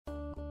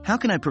How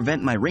can I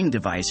prevent my Ring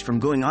device from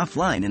going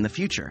offline in the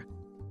future?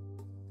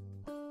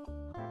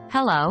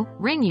 Hello,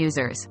 Ring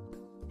users.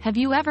 Have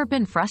you ever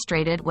been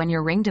frustrated when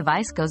your Ring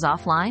device goes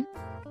offline?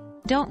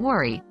 Don't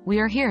worry, we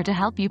are here to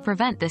help you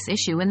prevent this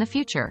issue in the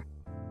future.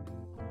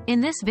 In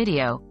this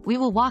video, we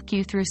will walk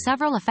you through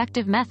several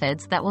effective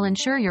methods that will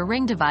ensure your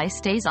Ring device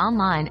stays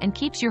online and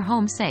keeps your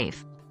home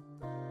safe.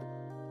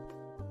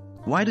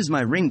 Why does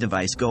my Ring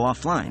device go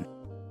offline?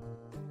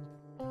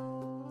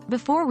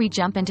 Before we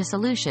jump into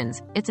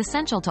solutions, it's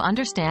essential to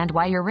understand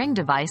why your Ring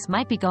device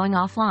might be going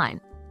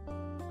offline.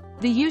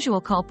 The usual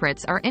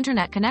culprits are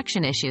internet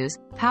connection issues,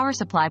 power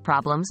supply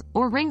problems,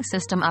 or Ring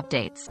system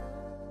updates.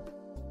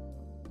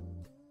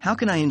 How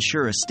can I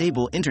ensure a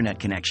stable internet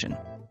connection?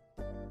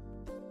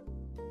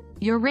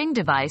 Your Ring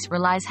device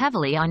relies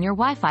heavily on your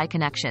Wi-Fi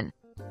connection.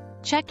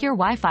 Check your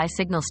Wi-Fi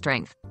signal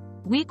strength.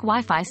 Weak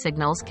Wi-Fi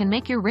signals can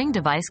make your Ring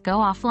device go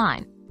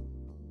offline.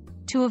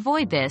 To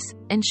avoid this,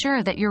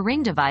 ensure that your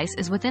Ring device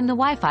is within the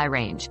Wi-Fi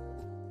range.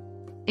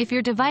 If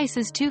your device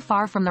is too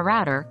far from the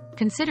router,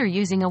 consider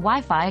using a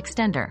Wi-Fi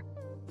extender.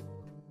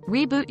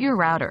 Reboot your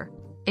router.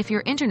 If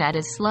your internet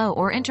is slow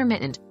or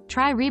intermittent,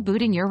 try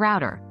rebooting your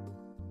router.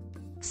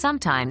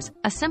 Sometimes,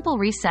 a simple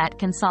reset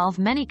can solve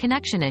many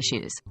connection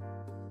issues.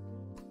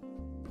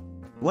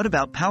 What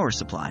about power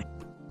supply?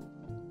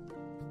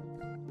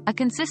 A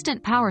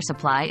consistent power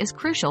supply is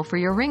crucial for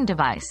your Ring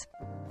device.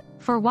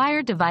 For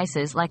wired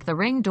devices like the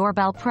Ring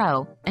Doorbell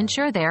Pro,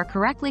 ensure they are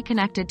correctly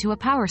connected to a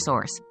power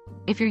source.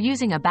 If you're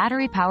using a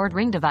battery-powered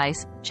Ring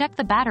device, check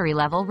the battery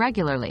level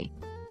regularly.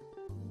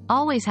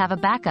 Always have a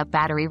backup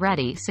battery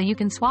ready so you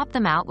can swap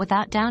them out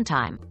without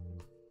downtime.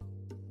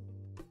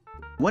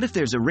 What if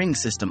there's a Ring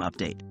system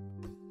update?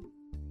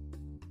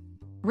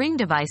 Ring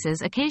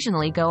devices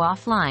occasionally go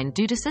offline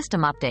due to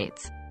system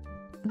updates.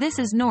 This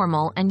is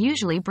normal and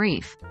usually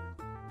brief.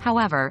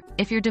 However,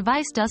 if your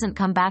device doesn't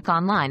come back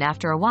online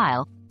after a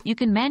while, you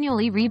can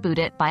manually reboot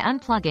it by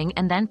unplugging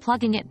and then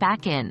plugging it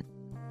back in.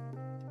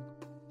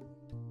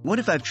 What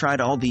if I've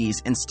tried all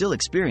these and still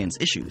experience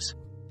issues?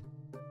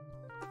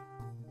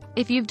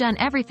 If you've done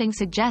everything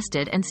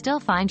suggested and still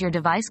find your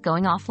device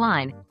going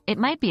offline, it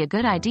might be a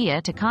good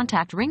idea to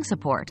contact Ring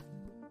support.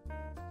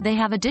 They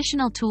have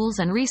additional tools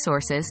and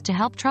resources to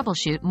help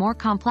troubleshoot more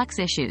complex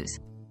issues.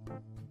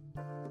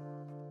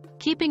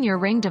 Keeping your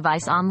Ring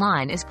device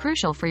online is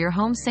crucial for your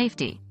home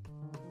safety.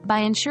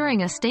 By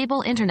ensuring a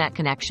stable internet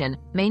connection,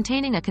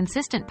 maintaining a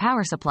consistent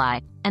power supply,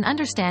 and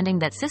understanding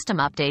that system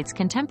updates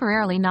can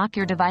temporarily knock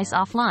your device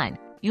offline,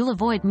 you'll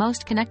avoid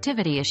most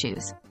connectivity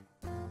issues.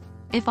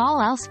 If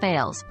all else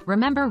fails,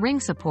 remember Ring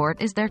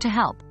support is there to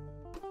help.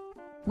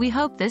 We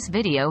hope this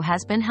video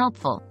has been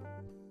helpful.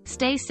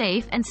 Stay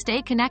safe and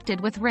stay connected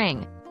with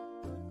Ring.